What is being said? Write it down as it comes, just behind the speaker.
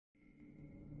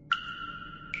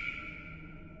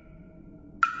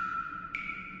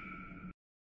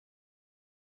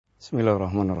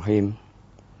Bismillahirrahmanirrahim.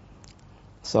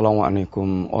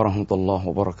 Assalamualaikum warahmatullahi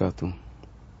wabarakatuh.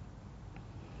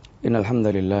 Innal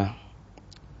hamdalillah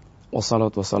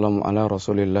wassalatu wassalamu ala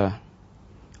Rasulillah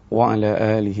wa ala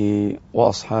alihi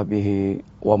wa ashabihi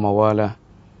wa mawalah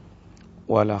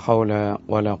wa la haula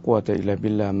wa la quwata illa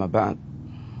billah ma ba'd.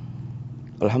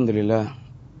 Alhamdulillah,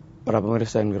 para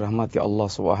pemirsa yang dirahmati Allah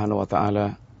Subhanahu wa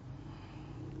taala.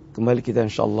 Kembali kita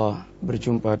insyaallah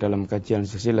berjumpa dalam kajian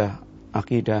silsilah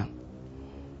Aqidah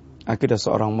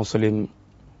seorang muslim,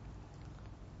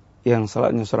 yang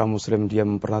salatnya seorang muslim dia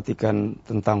memperhatikan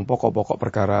tentang pokok-pokok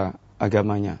perkara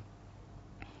agamanya.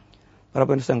 Para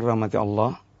pemirsa yang dirahmati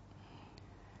Allah,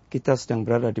 kita sedang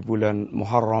berada di bulan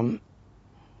Muharram,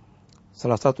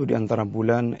 salah satu di antara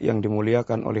bulan yang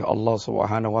dimuliakan oleh Allah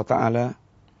Subhanahu wa taala.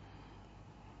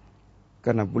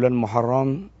 Karena bulan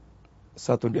Muharram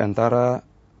satu di antara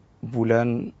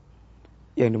bulan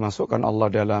yang dimasukkan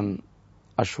Allah dalam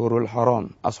Ashhurul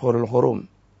Hurum.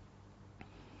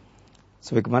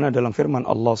 Sebagaimana dalam firman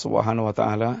Allah Subhanahu wa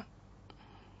taala,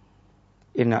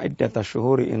 "Inna iddatash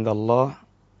syuhuri indallah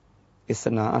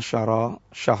 12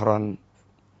 syahran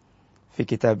fi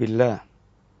kitabillah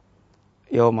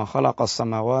yauma khalaqas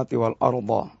samawati wal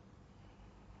arda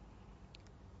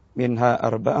minha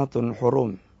arba'atun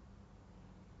hurum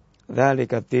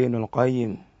dzalika ad-dinul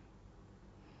qayyim."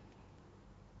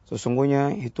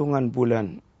 Sesungguhnya hitungan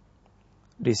bulan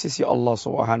di sisi Allah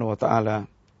Subhanahu wa taala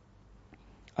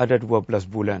ada 12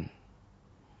 bulan.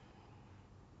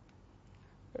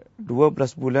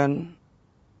 12 bulan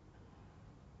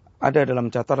ada dalam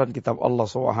catatan kitab Allah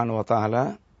Subhanahu wa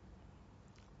taala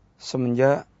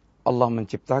semenjak Allah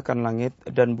menciptakan langit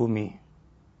dan bumi.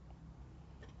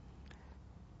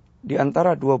 Di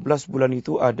antara 12 bulan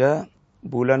itu ada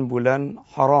bulan-bulan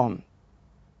haram.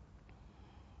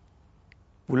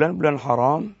 Bulan-bulan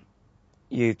haram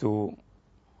yaitu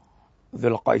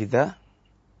Dzulqa'dah,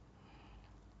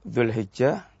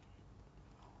 Dzulhijjah,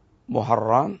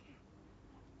 Muharram,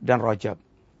 dan Rajab.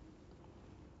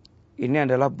 Ini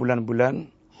adalah bulan-bulan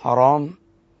haram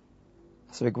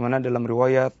sebagaimana dalam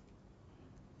riwayat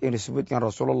yang disebutkan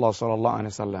Rasulullah sallallahu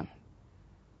alaihi wasallam.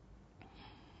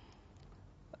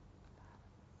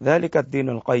 Dzalika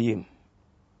ad-dinul qayyim.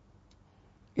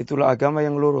 Itulah agama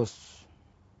yang lurus.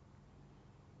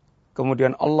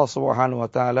 Kemudian Allah Subhanahu wa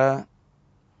taala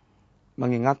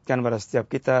mengingatkan pada setiap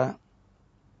kita,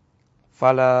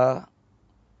 fala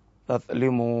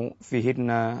tathlimu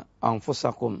fihinna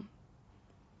anfusakum.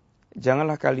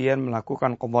 Janganlah kalian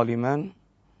melakukan kezaliman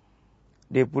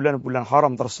di bulan-bulan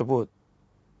haram tersebut.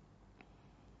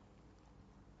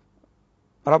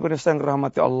 Para pemirsa yang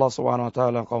dirahmati Allah Subhanahu wa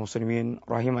taala, kaum muslimin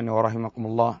rahimani wa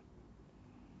rahimakumullah.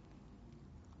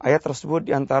 Ayat tersebut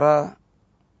di antara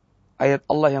ayat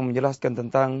Allah yang menjelaskan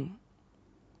tentang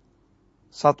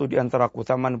satu di antara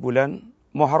keutamaan bulan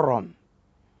Muharram,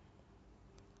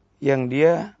 yang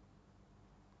dia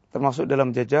termasuk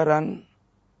dalam jajaran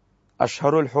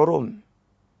Ashhurul Hurum,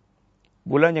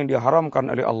 bulan yang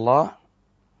diharamkan oleh Allah.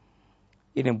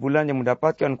 Ini bulan yang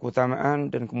mendapatkan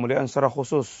keutamaan dan kemuliaan secara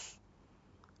khusus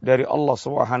dari Allah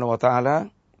Subhanahu wa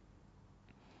taala,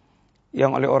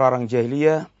 yang oleh orang-orang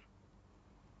jahiliyah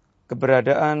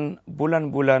keberadaan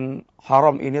bulan-bulan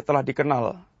haram ini telah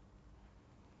dikenal.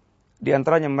 Di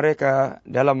antaranya mereka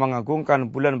dalam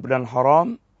mengagungkan bulan-bulan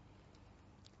haram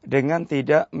dengan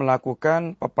tidak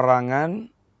melakukan peperangan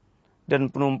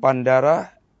dan penumpahan darah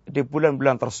di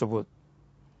bulan-bulan tersebut.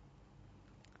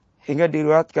 Hingga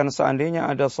diriwayatkan seandainya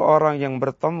ada seorang yang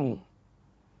bertemu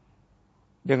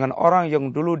dengan orang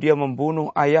yang dulu dia membunuh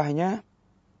ayahnya,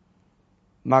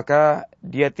 maka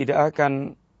dia tidak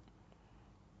akan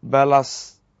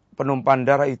balas penumpahan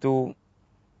darah itu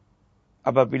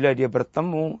apabila dia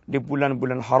bertemu di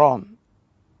bulan-bulan haram.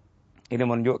 Ini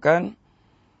menunjukkan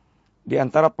di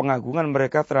antara pengagungan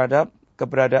mereka terhadap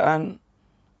keberadaan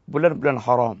bulan-bulan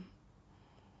haram.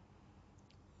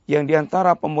 Yang di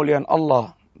antara pemulihan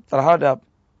Allah terhadap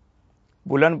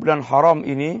bulan-bulan haram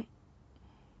ini,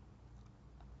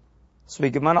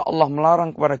 sebagaimana Allah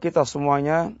melarang kepada kita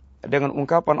semuanya dengan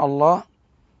ungkapan Allah,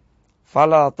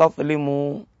 "Fala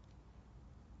tathlimu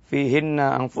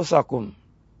fihinna anfusakum."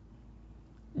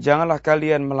 Janganlah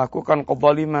kalian melakukan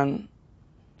kezaliman,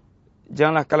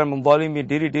 janganlah kalian menzalimi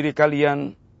diri-diri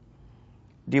kalian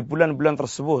di bulan-bulan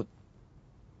tersebut.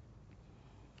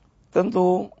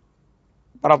 Tentu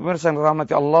para pemirsa yang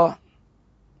dirahmati Allah,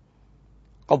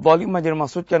 kezaliman yang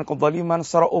dimaksudkan kezaliman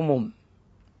secara umum,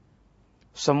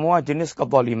 semua jenis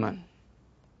kezaliman.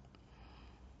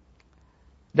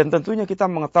 Dan tentunya kita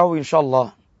mengetahui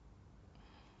insyaallah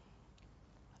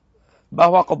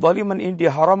bahwa kezaliman ini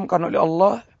diharamkan oleh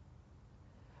Allah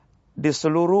di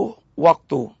seluruh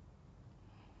waktu,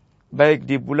 baik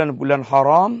di bulan-bulan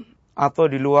haram atau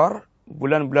di luar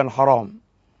bulan-bulan haram.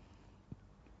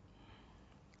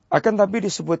 Akan tapi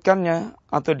disebutkannya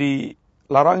atau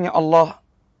dilarangnya Allah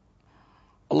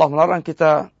melarang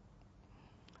kita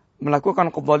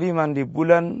melakukan kezaliman di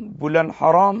bulan-bulan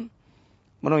haram,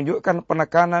 menunjukkan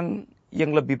penekanan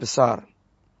yang lebih besar.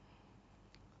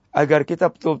 Agar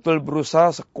kita betul-betul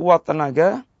berusaha sekuat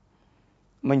tenaga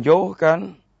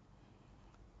menjauhkan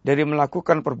dari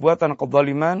melakukan perbuatan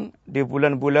kezaliman di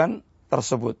bulan-bulan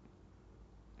tersebut.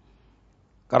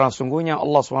 Karena sungguhnya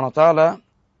Allah SWT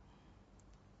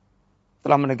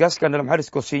telah menegaskan dalam hadis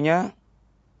qudsinya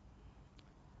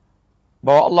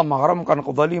bahwa Allah mengharamkan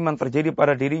kezaliman terjadi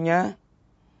pada dirinya,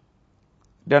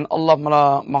 dan Allah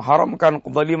mengharamkan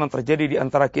kezaliman terjadi di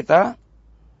antara kita,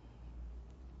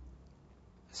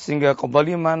 sehingga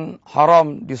kezaliman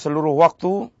haram di seluruh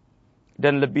waktu,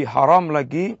 dan lebih haram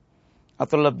lagi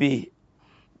atau lebih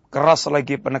keras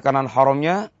lagi penekanan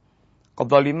haramnya,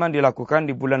 kezaliman dilakukan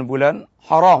di bulan-bulan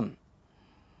haram.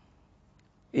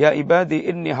 Ya ibadi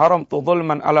inni haramtu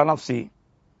zulman ala nafsi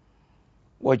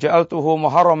wa ja'altuhu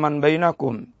muharraman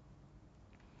bainakum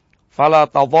fala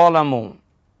tadzalamu.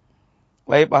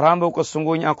 Wahai para hamba,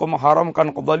 sesungguhnya aku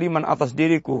mengharamkan kezaliman atas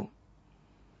diriku,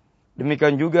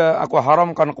 demikian juga aku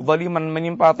haramkan kezaliman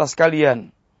menimpa atas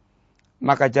kalian,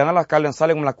 maka janganlah kalian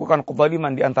saling melakukan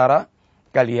kezaliman di antara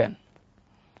kalian.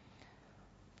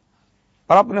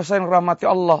 Para pemirsa yang rahmati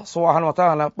Allah Subhanahu wa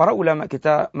taala, para ulama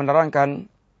kita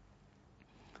menerangkan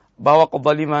bahwa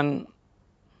kezaliman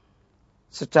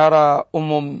secara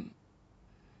umum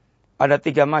ada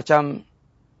 3 macam.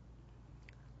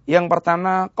 Yang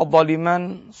pertama,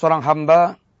 kezaliman seorang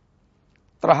hamba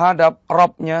terhadap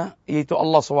Rabb-nya, yaitu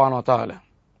Allah Subhanahu wa taala.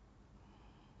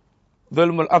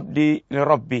 Zulmul abdi li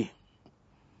Rabbi.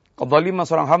 Kezaliman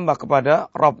seorang hamba kepada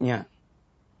Rabb-nya.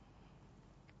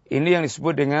 Ini yang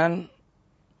disebut dengan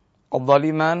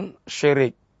kezaliman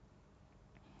syirik.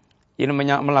 Ini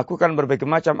melakukan berbagai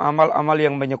macam amal-amal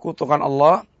yang menyekutukan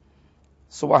Allah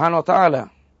Subhanahu wa taala.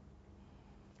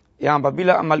 Yang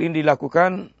apabila amal ini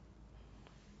dilakukan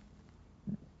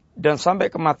dan sampai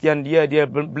kematian dia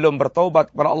belum bertaubat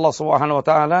kepada Allah Subhanahu wa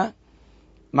taala,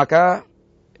 maka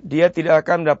dia tidak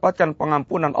akan mendapatkan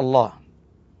pengampunan Allah.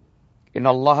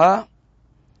 Innallaha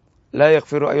la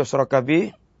yaghfiru ayyushraka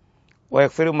bih wa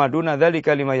yaghfiru ma duna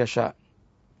dzalika liman yasha.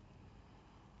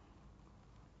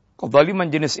 Kezaliman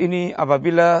jenis ini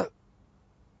apabila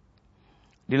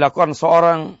dilakukan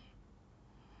seorang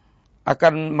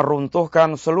akan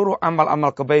meruntuhkan seluruh amal-amal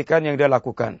kebaikan yang dia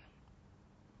lakukan.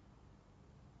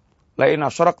 La in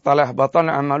asyrakta la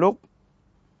yahbatanna amaluk.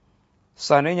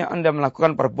 Seandainya Anda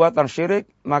melakukan perbuatan syirik,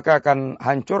 maka akan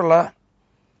hancurlah,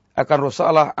 akan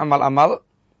rusaklah amal-amal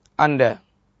Anda.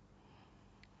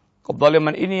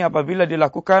 Kezaliman ini apabila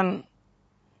dilakukan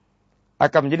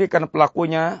akan menjadikan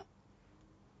pelakunya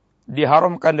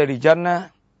diharamkan dari jannah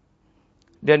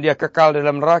dan dia kekal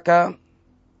dalam neraka.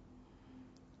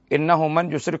 Innahu man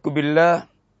yusyriku billah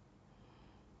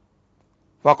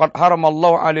faqad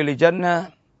haramallahu 'alaihi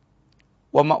jannah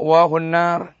wa ma'wahu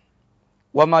an-nar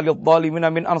wa ma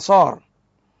lidh-dhalimina min ansar.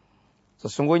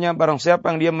 Sesungguhnya barang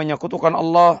siapa yang dia menyekutukan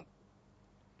Allah,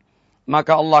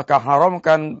 maka Allah akan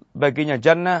haramkan baginya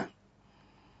jannah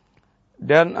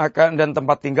dan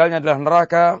tempat tinggalnya adalah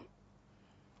neraka,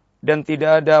 dan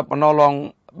tidak ada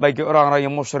penolong bagi orang-orang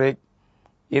yang musyrik,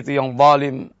 itu yang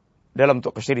zalim dalam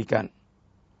bentuk kesyirikan.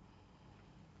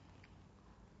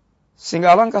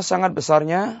 Sehingga alangkah sangat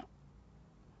besarnya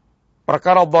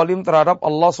perkara zalim terhadap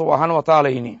Allah Subhanahu wa taala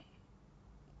ini.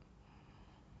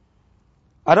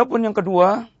 Adapun yang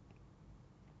kedua,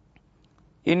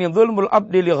 ini zulmul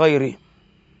abdi li ghairi.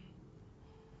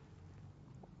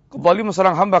 Kezaliman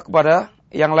seorang hamba kepada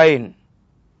yang lain.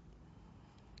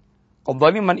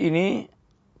 Kezaliman ini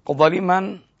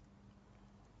kezaliman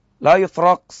la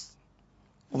yutrak,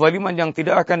 kezaliman yang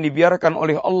tidak akan dibiarkan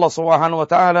oleh Allah Subhanahu wa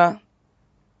taala.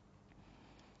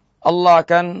 Allah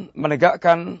akan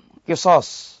menegakkan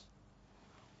qisas.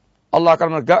 Allah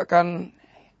akan menegakkan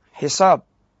hisab.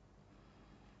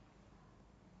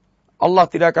 Allah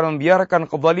tidak akan membiarkan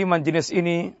kezaliman jenis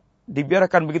ini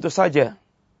dibiarkan begitu saja.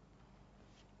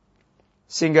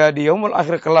 Sehingga di yaumul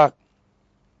akhir kelak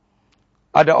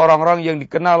ada orang-orang yang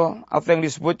dikenal atau yang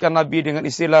disebutkan Nabi dengan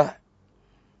istilah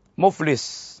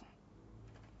muflis.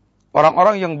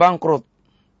 Orang-orang yang bangkrut.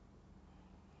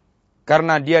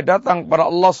 Karena dia datang kepada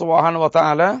Allah Subhanahu wa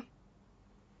taala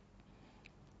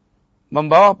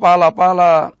membawa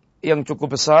pahala-pahala yang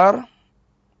cukup besar,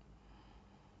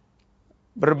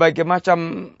 berbagai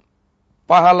macam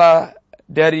pahala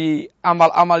dari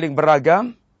amal-amal yang beragam.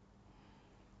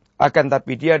 Akan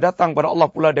tapi dia datang kepada Allah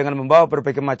pula dengan membawa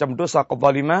berbagai macam dosa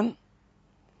kezaliman.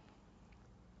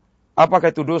 Apakah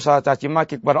itu dosa caci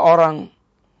maki kepada orang,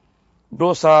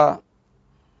 dosa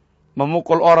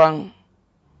memukul orang,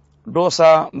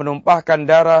 dosa menumpahkan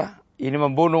darah, ini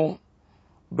membunuh,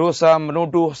 dosa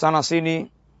menuduh sana sini,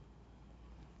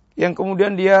 yang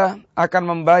kemudian dia akan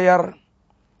membayar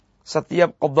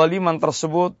setiap kezaliman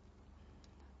tersebut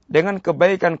dengan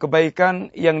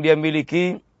kebaikan-kebaikan yang dia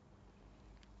miliki,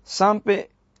 sampai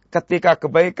ketika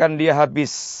kebaikan dia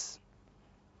habis,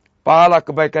 pahala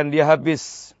kebaikan dia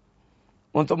habis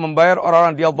untuk membayar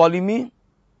orang-orang dia zalimi,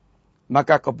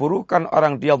 maka keburukan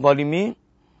orang dia zalimi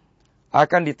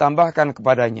akan ditambahkan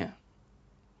kepadanya.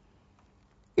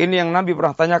 Ini yang Nabi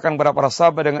pernah tanyakan kepada para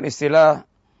sahabat dengan istilah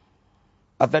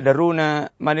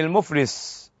Atadaruna manil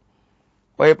muflis.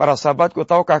 Wahai para sahabatku,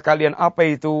 tahukah kalian apa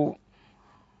itu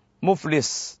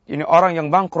muflis? Ini orang yang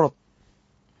bangkrut.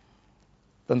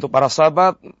 Tentu para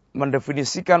sahabat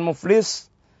mendefinisikan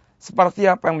muflis seperti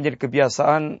apa yang menjadi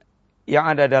kebiasaan yang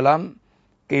ada dalam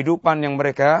kehidupan yang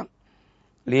mereka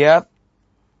lihat.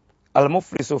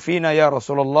 Al-muflisu fina ya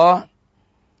Rasulullah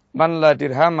man la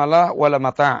dirhamalah wala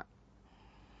mata'.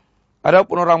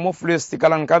 Adapun orang muflis di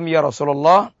kalangan kami ya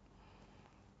Rasulullah,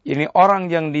 ini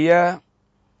orang yang dia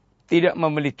tidak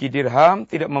memiliki dirham,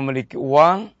 tidak memiliki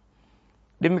uang,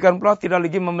 demikian pula tidak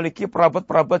lagi memiliki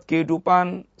perabot-perabot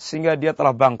kehidupan sehingga dia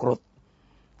telah bangkrut,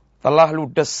 telah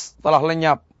ludes, telah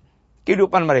lenyap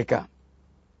kehidupan mereka.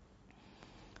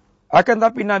 Akan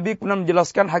tapi Nabi pernah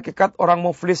menjelaskan hakikat orang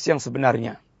muflis yang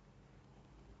sebenarnya.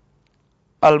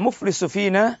 Al-muflisu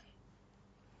fina,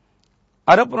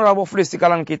 adapun orang muflis di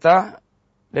kalangan kita,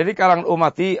 dari kalangan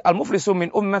ummati, al-muflisu min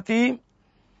ummati,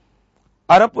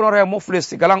 adapun orang yang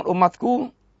muflis di kalangan umatku,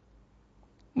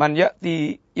 man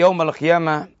ya'ti yaumal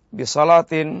qiyamah bi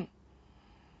salatin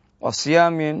wa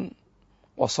siyamin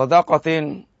wa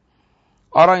sadaqatin,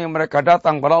 orang yang mereka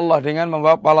datang kepada Allah dengan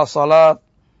membawa pahala salat,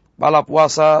 pahala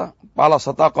puasa, pahala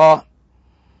sedekah.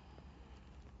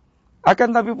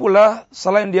 Akan tapi pula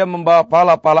selain dia membawa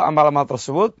pahala-pahala amal-amal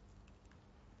tersebut,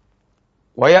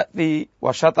 wa ya'ti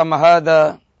wa syatama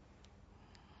hadza,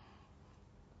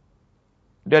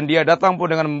 dan dia datang pun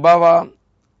dengan membawa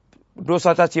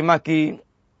dosa caci maki,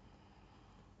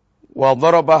 wa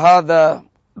daraba hadza,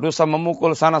 dosa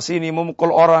memukul sana sini, memukul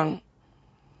orang,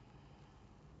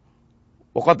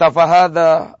 wa qatafa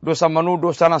hadza, dosa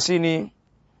menuduh sana sini,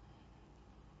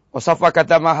 wa safaka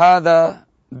dama hadza,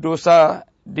 dosa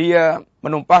dia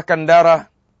menumpahkan darah.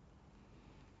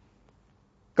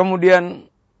 Kemudian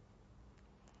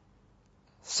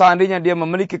seandainya dia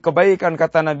memiliki kebaikan,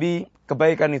 kata Nabi,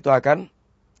 kebaikan itu akan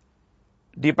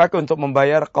dipakai untuk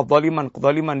membayar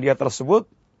kezaliman dia tersebut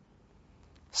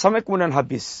sampai kemudian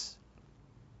habis.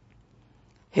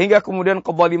 Hingga kemudian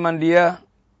kezaliman dia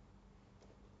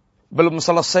belum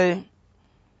selesai,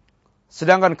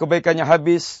 sedangkan kebaikannya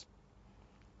habis,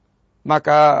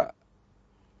 maka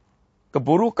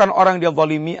keburukan orang dia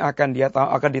zalimi akan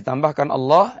ditambahkan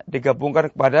Allah, digabungkan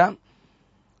kepada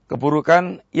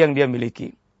keburukan yang dia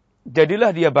miliki.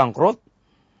 Jadilah dia bangkrut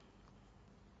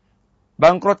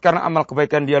karena amal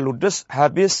kebaikan dia ludes,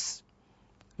 habis,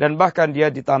 dan bahkan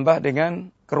dia ditambah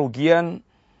dengan kerugian,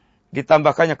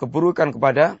 ditambahkannya keburukan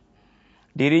kepada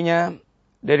dirinya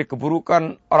dari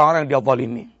keburukan orang-orang yang dia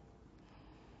zalimi.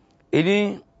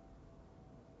 Ini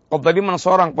kezaliman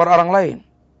seorang kepada orang lain.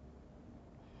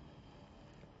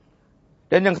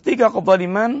 Dan yang ketiga,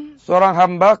 kezaliman seorang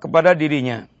hamba kepada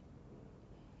dirinya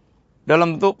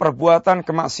dalam bentuk perbuatan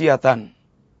kemaksiatan.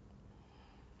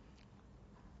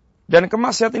 Dan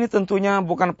kemaksiatan ini tentunya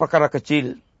bukan perkara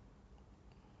kecil.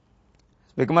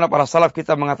 Bagaimana para salaf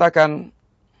kita mengatakan,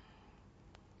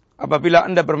 apabila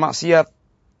Anda bermaksiat,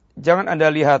 jangan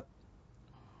Anda lihat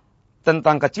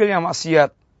tentang kecilnya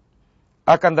maksiat,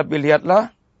 akan tapi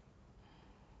lihatlah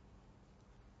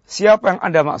siapa yang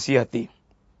Anda maksiati.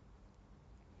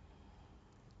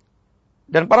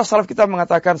 Dan para salaf kita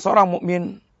mengatakan seorang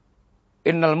mukmin,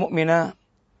 innal mu'mina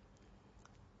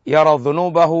yara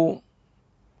dhunubahu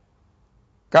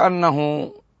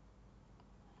ka'annahu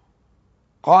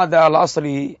qada ala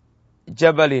asli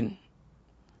jabalin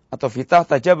atau fi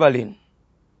tahta jabalin.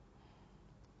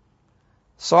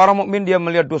 Seorang mukmin dia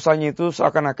melihat dosanya itu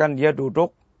seakan-akan dia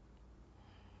duduk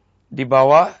di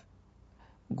bawah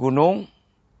gunung,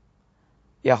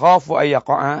 yakhafu ay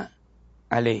yaqa'a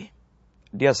alaih.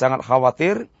 Dia sangat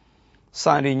khawatir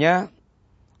seandainya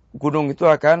gunung itu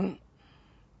akan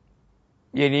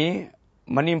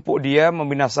menimpuk dia,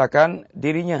 membinasakan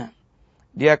dirinya.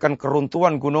 Dia akan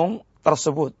keruntuhan gunung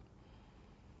tersebut.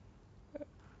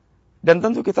 Dan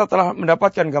tentu kita telah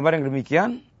mendapatkan gambar yang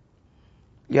demikian,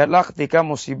 ialah ketika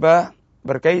musibah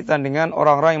berkaitan dengan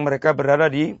orang-orang yang mereka berada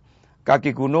di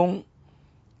kaki gunung,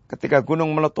 ketika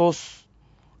gunung meletus,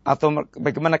 atau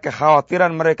bagaimana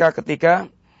kekhawatiran mereka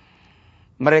ketika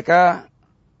mereka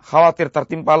khawatir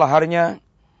tertimpa laharnya.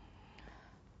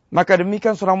 Maka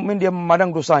demikian seorang mukmin dia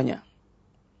memandang dosanya.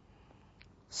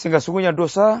 Sehingga sungguhnya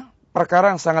dosa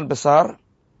perkara yang sangat besar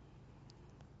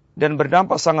dan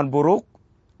berdampak sangat buruk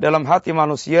dalam hati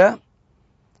manusia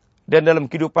dan dalam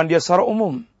kehidupan dia secara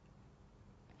umum.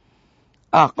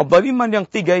 Kezaliman yang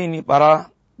tiga ini,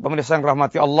 para pemirsa yang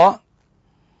rahmati Allah,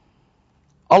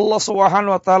 Allah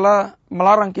Subhanahu wa taala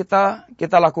melarang kita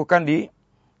lakukan di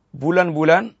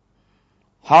bulan-bulan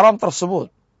haram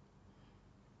tersebut.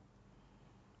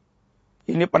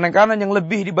 Ini penekanan yang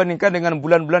lebih dibandingkan dengan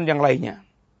bulan-bulan yang lainnya.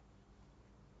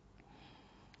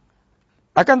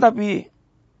 Akan tapi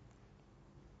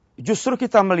justru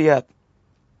kita melihat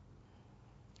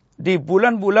di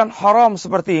bulan-bulan haram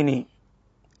seperti ini,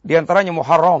 di antaranya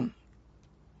Muharram,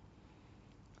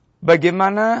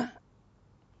 bagaimana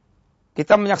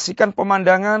kita menyaksikan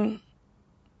pemandangan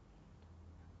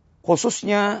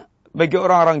khususnya bagi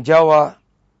orang-orang Jawa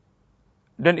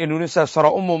dan Indonesia secara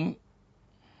umum,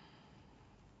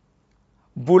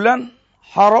 bulan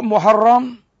haram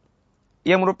Muharram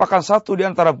yang merupakan satu di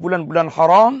antara bulan-bulan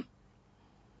haram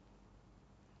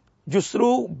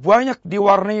justru banyak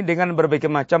diwarnai dengan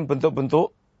berbagai macam bentuk-bentuk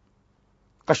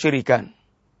kesyirikan.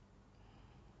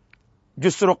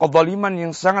 Justru kezaliman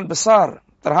yang sangat besar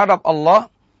terhadap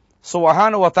Allah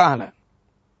Subhanahu wa taala.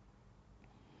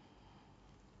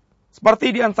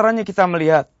 Seperti di antaranya kita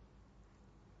melihat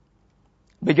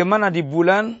bagaimana di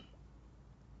bulan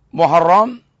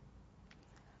Muharram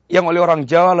yang oleh orang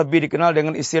Jawa lebih dikenal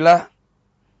dengan istilah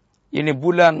ini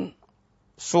bulan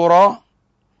Suro,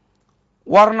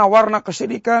 warna-warna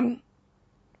kesyirikan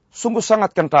sungguh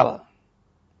sangat kental.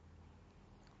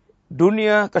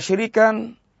 Dunia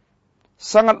kesyirikan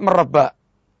sangat merebak.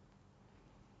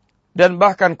 Dan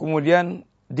bahkan kemudian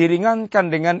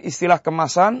diringankan dengan istilah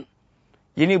kemasan,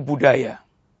 ini budaya.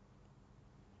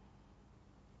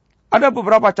 Ada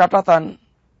beberapa catatan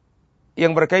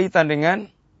yang berkaitan dengan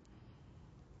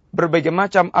berbagai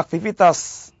macam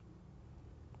aktivitas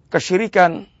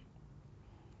kesyirikan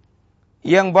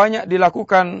yang banyak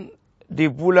dilakukan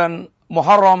di bulan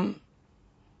Muharram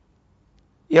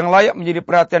yang layak menjadi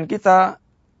perhatian kita,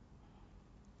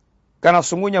 karena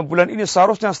sungguhnya bulan ini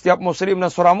seharusnya setiap muslim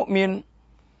dan seorang mukmin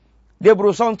dia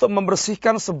berusaha untuk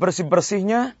membersihkan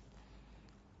sebersih-bersihnya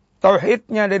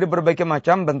tauhidnya dari berbagai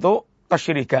macam bentuk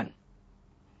kesyirikan.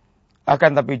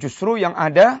 Akan tapi justru yang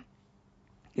ada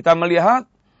kita melihat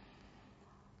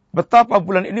betapa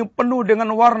bulan ini penuh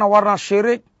dengan warna-warna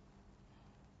syirik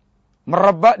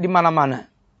merebak di mana-mana.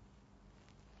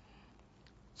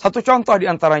 Satu contoh di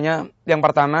antaranya, yang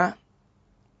pertama,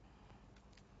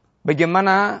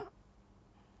 bagaimana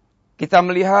kita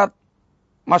melihat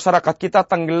masyarakat kita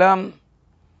tenggelam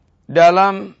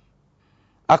dalam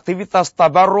aktivitas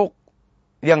tabarruk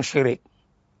yang syirik.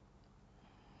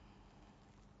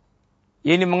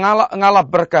 Ini mengalap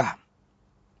berkah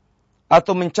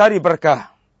atau mencari berkah.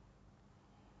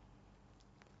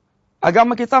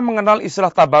 Agama kita mengenal istilah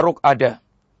tabarruk ada.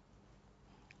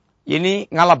 Ini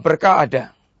ngalap berkah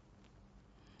ada.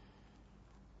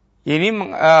 Ini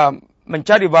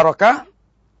mencari barokah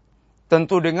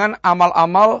tentu dengan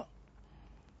amal-amal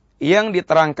yang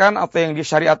diterangkan atau yang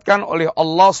disyariatkan oleh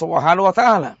Allah Subhanahu wa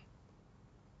taala.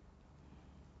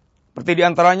 Seperti di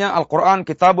antaranya Al-Qur'an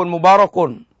kitabun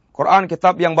mubarakun. Quran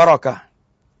kitab yang barakah.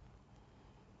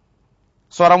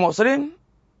 Seorang muslim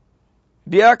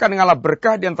dia akan mengalap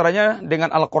berkah di antaranya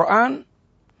dengan Al-Quran,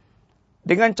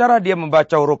 dengan cara dia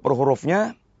membaca huruf per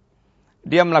hurufnya,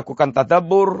 dia melakukan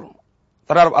tadabbur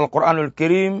terhadap Al-Quranul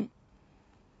Karim,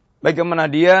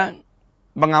 bagaimana dia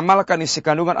mengamalkan isi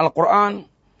kandungan Al-Quran.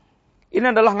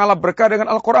 Ini adalah ngalap berkah dengan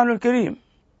Al-Quranul Karim.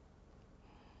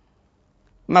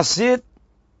 Masjid,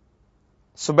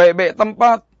 sebaik-baik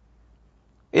tempat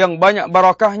yang banyak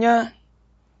barakahnya,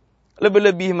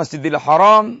 lebih-lebih Masjidil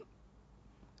Haram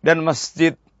dan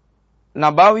Masjid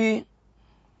Nabawi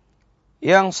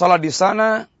yang salat di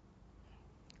sana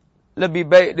lebih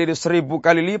baik dari 1000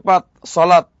 kali lipat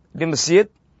salat di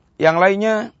masjid yang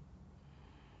lainnya.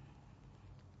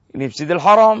 Ini Masjidil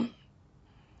Haram.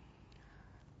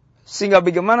 Sehingga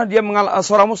bagaimana dia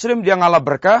seorang muslim dia ngalah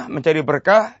berkah, mencari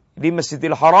berkah di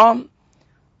Masjidil Haram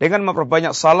dengan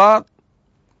memperbanyak salat,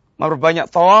 memperbanyak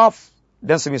tawaf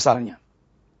dan semisalnya.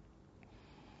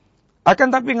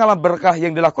 Akan tapi ngalap berkah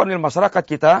yang dilakukan oleh masyarakat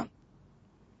kita,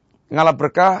 ngalap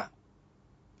berkah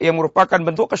yang merupakan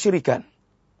bentuk kesyirikan.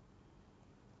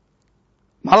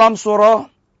 Malam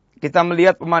Suro, kita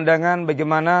melihat pemandangan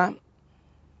bagaimana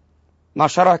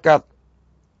masyarakat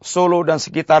Solo dan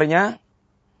sekitarnya,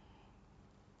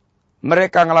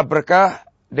 mereka ngalap berkah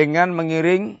dengan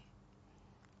mengiring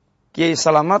Kiai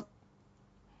Selamat,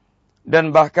 dan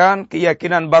bahkan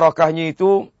keyakinan barokahnya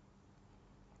itu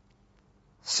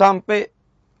sampai,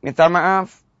 minta maaf,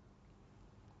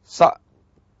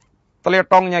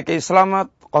 teletongnya Kiai Selamat,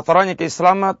 kotorannya Kiai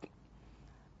Selamat,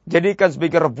 jadikan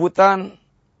sebagai rebutan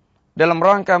dalam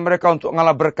rangka mereka untuk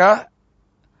ngalap berkah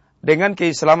dengan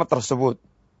Kiai Selamat tersebut.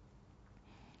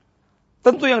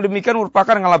 Tentu yang demikian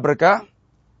merupakan ngalap berkah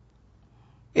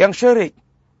yang syirik,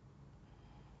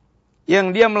 yang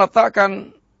dia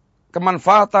meletakkan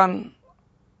kemanfaatan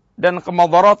dan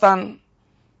kemudaratan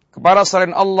kepada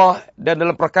selain Allah dan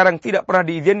dalam perkara yang tidak pernah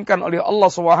diizinkan oleh Allah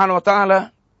Subhanahu wa taala.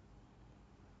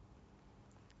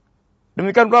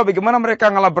 Demikian pula bagaimana mereka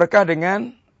ngalap berkah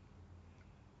dengan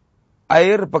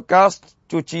air bekas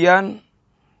cucian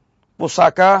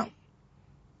pusaka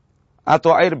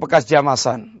atau air bekas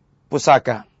jamasan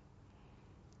pusaka.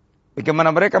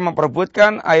 Bagaimana mereka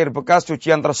memperebutkan air bekas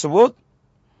cucian tersebut,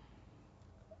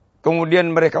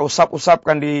 kemudian mereka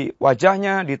usap-usapkan di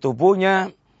wajahnya, di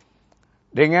tubuhnya,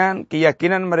 dengan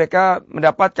keyakinan mereka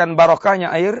mendapatkan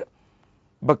barokahnya air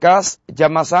bekas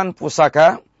jamasan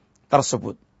pusaka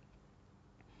tersebut.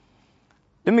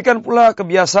 Demikian pula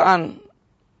kebiasaan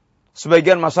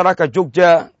sebagian masyarakat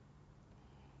Jogja,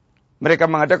 mereka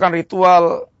mengadakan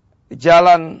ritual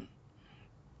jalan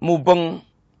mubeng,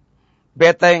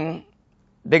 beteng,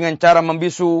 dengan cara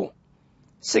membisu,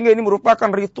 sehingga ini merupakan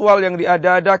ritual yang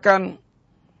diada-adakan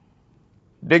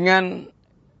dengan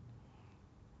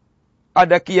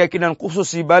ada keyakinan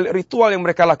khusus di balik ritual yang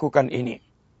mereka lakukan ini.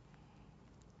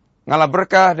 Ngalap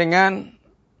berkah dengan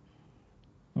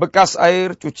bekas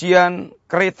air, cucian,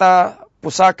 kereta,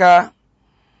 pusaka.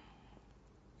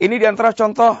 Ini diantara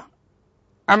contoh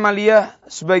amalia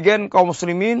sebagian kaum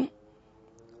muslimin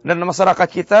dan masyarakat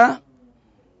kita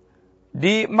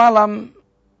di malam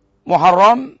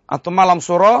Muharram atau malam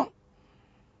Suro,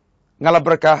 ngalap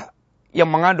berkah yang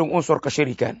mengandung unsur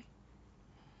kesyirikan.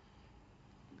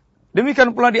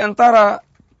 Demikian pula di antara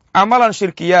amalan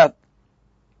syirkiyat,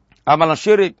 amalan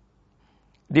syirik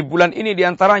di bulan ini di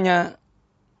antaranya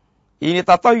ini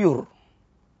tatayur.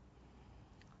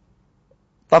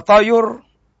 Tatayur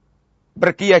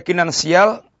berkeyakinan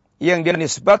sial yang dia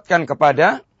nisbatkan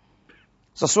kepada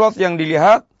sesuatu yang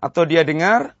dilihat atau dia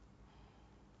dengar,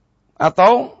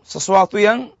 atau sesuatu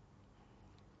yang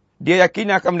dia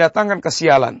yakini akan mendatangkan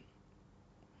kesialan.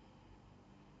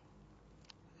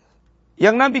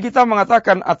 Yang Nabi kita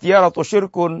mengatakan at-tiyaratu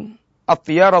syirkun,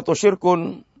 at-tiyaratu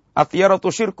syirkun, at-tiyaratu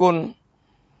syirkun,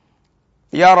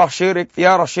 tiarah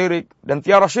syirik, dan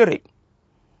tiarah syirik.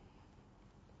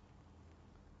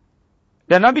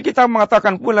 Dan Nabi kita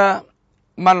mengatakan pula,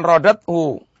 man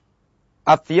radathu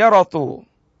at-tiyaratu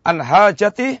an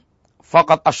hajati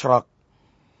faqad asyrak.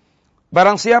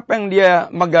 Barang siapa yang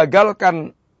dia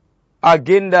menggagalkan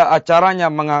agenda acaranya,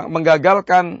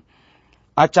 menggagalkan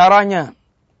acaranya,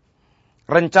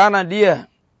 rencana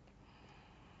dia,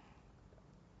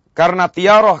 karena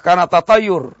tiaroh, karena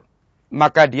tatayur,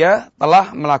 maka dia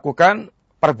telah melakukan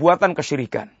perbuatan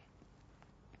kesyirikan.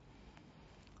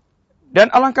 Dan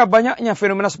alangkah banyaknya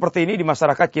fenomena seperti ini di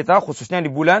masyarakat kita, khususnya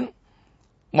di bulan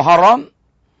Muharram.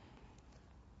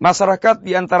 Masyarakat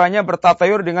diantaranya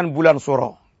bertatayur dengan bulan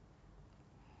Suro.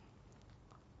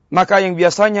 Maka yang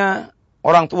biasanya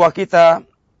orang tua kita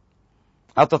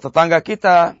atau tetangga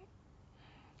kita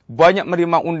banyak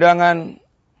menerima undangan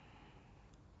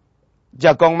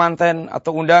jagong manten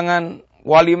atau undangan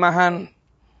walimahan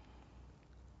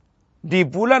di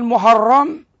bulan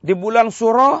Muharram, di bulan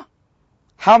Suro,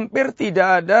 hampir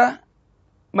tidak ada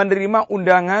menerima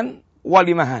undangan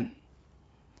walimahan.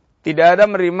 Tidak ada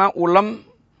menerima ulam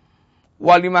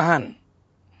walimahan.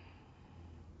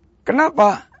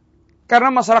 Kenapa? Karena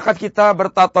masyarakat kita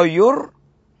bertatayur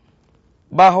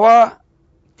bahwa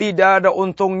tidak ada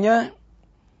untungnya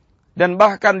dan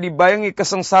bahkan dibayangi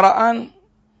kesengsaraan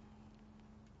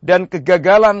dan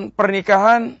kegagalan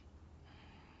pernikahan,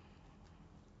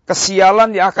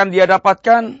 kesialan yang akan dia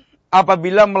dapatkan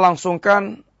apabila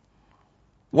melangsungkan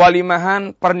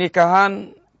walimahan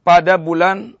pernikahan pada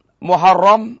bulan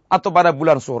Muharram atau pada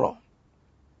bulan Suro.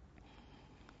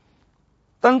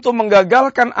 Tentu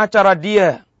menggagalkan acara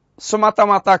dia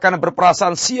semata-mata karena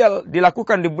berperasaan sial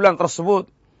dilakukan di bulan tersebut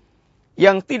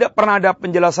yang tidak pernah ada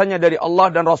penjelasannya dari Allah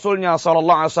dan Rasulnya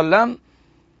SAW,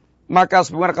 maka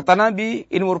sebagaimana kata Nabi,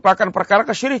 ini merupakan perkara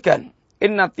kesyirikan.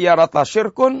 Inna tiarata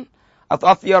syirkun atau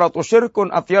atiyaratu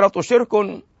syirkun, atiyaratu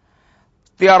syirkun.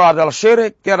 Tiara adalah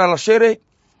syirik, tiara adalah syirik.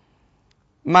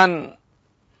 Man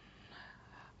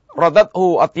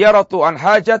radathu atyaratu an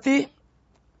hajati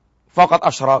faqad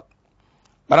asyrak.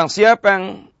 Barang siapa yang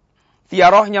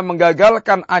tiarahnya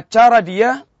menggagalkan acara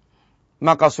dia,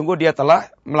 maka sungguh dia telah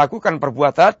melakukan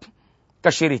perbuatan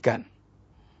kesyirikan.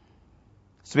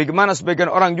 Sebagaimana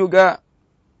sebagian orang juga,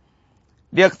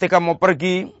 dia ketika mau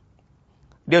pergi,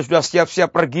 dia sudah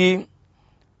siap-siap pergi,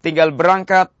 tinggal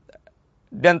berangkat,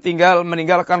 dan tinggal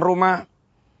meninggalkan rumah.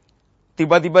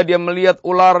 Tiba-tiba dia melihat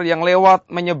ular yang lewat,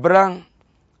 menyeberang,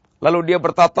 lalu dia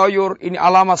bertatayur, ini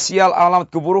alamat sial, alamat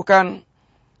keburukan.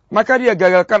 Maka dia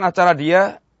gagalkan acara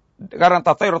dia karena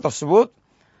tatayur tersebut,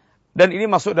 dan ini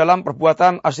masuk dalam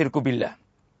perbuatan asyirku billah.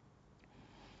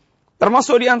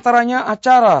 Termasuk diantaranya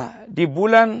acara di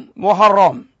bulan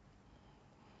Muharram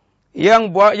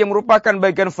yang merupakan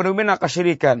bagian fenomena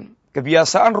kesyirikan,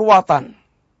 kebiasaan ruatan.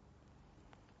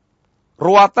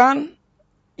 Ruatan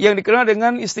yang dikenal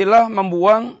dengan istilah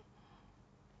membuang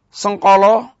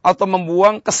sengkolo atau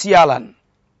membuang kesialan,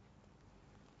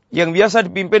 yang biasa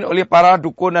dipimpin oleh para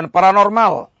dukun dan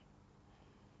paranormal.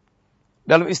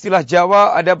 Dalam istilah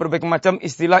Jawa ada berbagai macam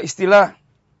istilah-istilah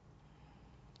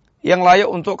yang layak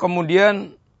untuk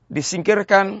kemudian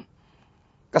disingkirkan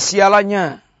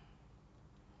kesialannya.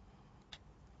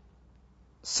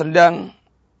 Sendang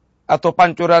atau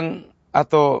pancuran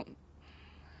atau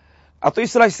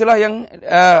istilah-istilah yang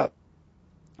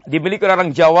dimiliki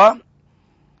orang Jawa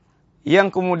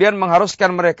yang kemudian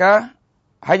mengharuskan mereka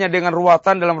hanya dengan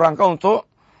ruatan dalam rangka untuk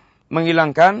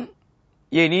menghilangkan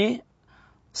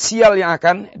sial yang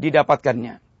akan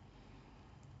didapatkannya.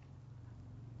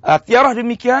 Tiarah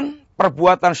demikian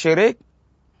perbuatan syirik,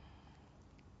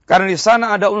 karena di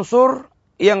sana ada unsur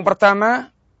yang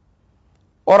pertama,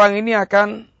 orang ini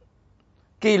akan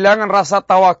kehilangan rasa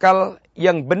tawakal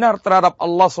yang benar terhadap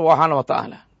Allah Subhanahu wa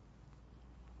taala.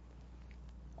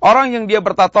 Orang yang dia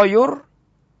bertatayur,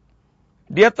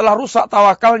 dia telah rusak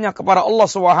tawakalnya kepada Allah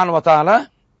Subhanahu wa taala,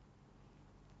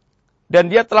 dan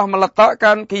dia telah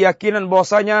meletakkan keyakinan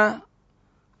bahwasanya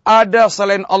ada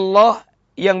selain Allah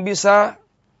yang bisa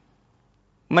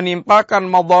menimpakan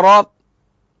madarat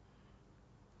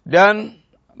dan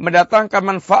mendatangkan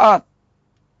manfaat.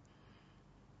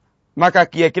 Maka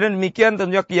keyakinan demikian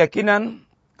tentunya keyakinan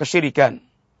kesyirikan.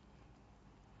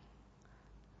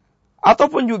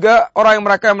 Ataupun juga orang yang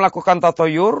mereka melakukan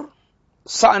tatayur,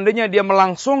 seandainya dia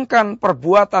melangsungkan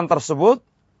perbuatan tersebut,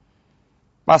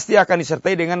 pasti akan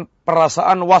disertai dengan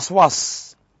perasaan was-was.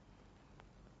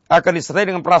 Akan disertai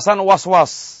dengan perasaan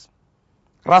was-was,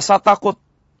 rasa takut,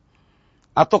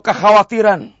 atau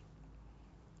kekhawatiran.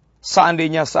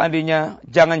 Seandainya,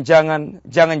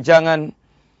 jangan-jangan,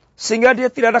 sehingga dia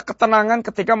tidak ada ketenangan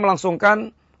ketika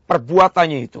melangsungkan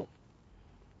perbuatannya itu.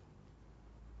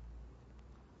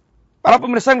 Para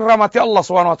pemirsa yang dirahmati Allah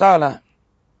SWT,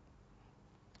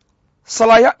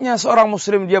 selayaknya seorang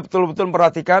muslim dia betul-betul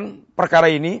memperhatikan perkara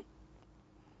ini,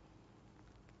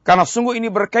 karena sungguh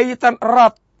ini berkaitan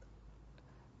erat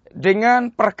dengan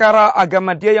perkara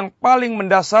agama dia yang paling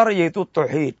mendasar, yaitu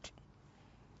tauhid.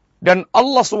 Dan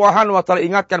Allah Subhanahu wa taala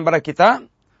ingatkan pada kita,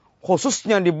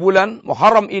 khususnya di bulan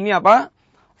Muharram ini apa?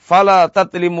 Fala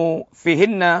tatlimu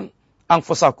fihinna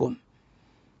anfusakum.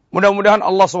 Mudah-mudahan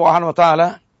Allah Subhanahu wa taala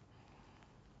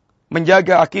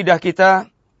menjaga akidah kita,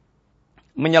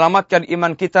 menyelamatkan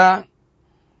iman kita,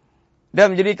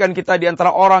 dan menjadikan kita di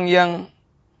antara orang yang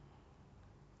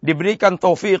diberikan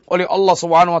taufik oleh Allah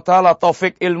Subhanahu wa taala,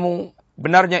 taufik ilmu,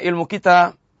 benarnya ilmu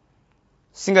kita,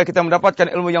 sehingga kita mendapatkan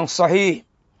ilmu yang sahih,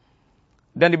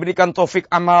 dan diberikan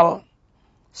taufik amal,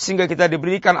 sehingga kita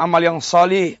diberikan amal yang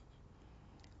salih,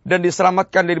 dan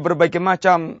diselamatkan dari berbagai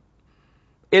macam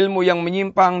ilmu yang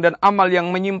menyimpang dan amal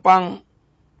yang menyimpang,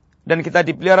 dan kita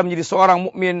dipelihara menjadi seorang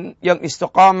mukmin yang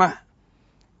istiqamah,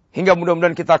 hingga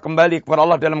mudah-mudahan kita kembali kepada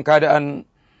Allah dalam keadaan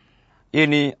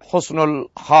ini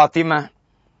husnul khatimah.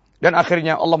 Dan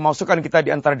akhirnya Allah masukkan kita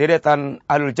di antara deretan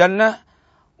ahlul jannah.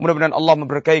 Mudah-mudahan Allah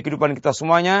memberkahi kehidupan kita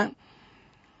semuanya.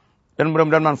 Dan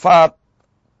mudah-mudahan manfaat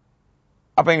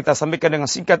apa yang kita sampaikan dengan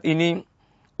singkat ini.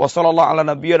 Wassallallahu ala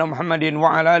nabiyyina Muhammadin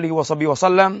wa ala alihi wa sahbihi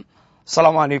wasallam.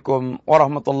 Assalamualaikum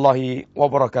warahmatullahi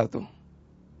wabarakatuh.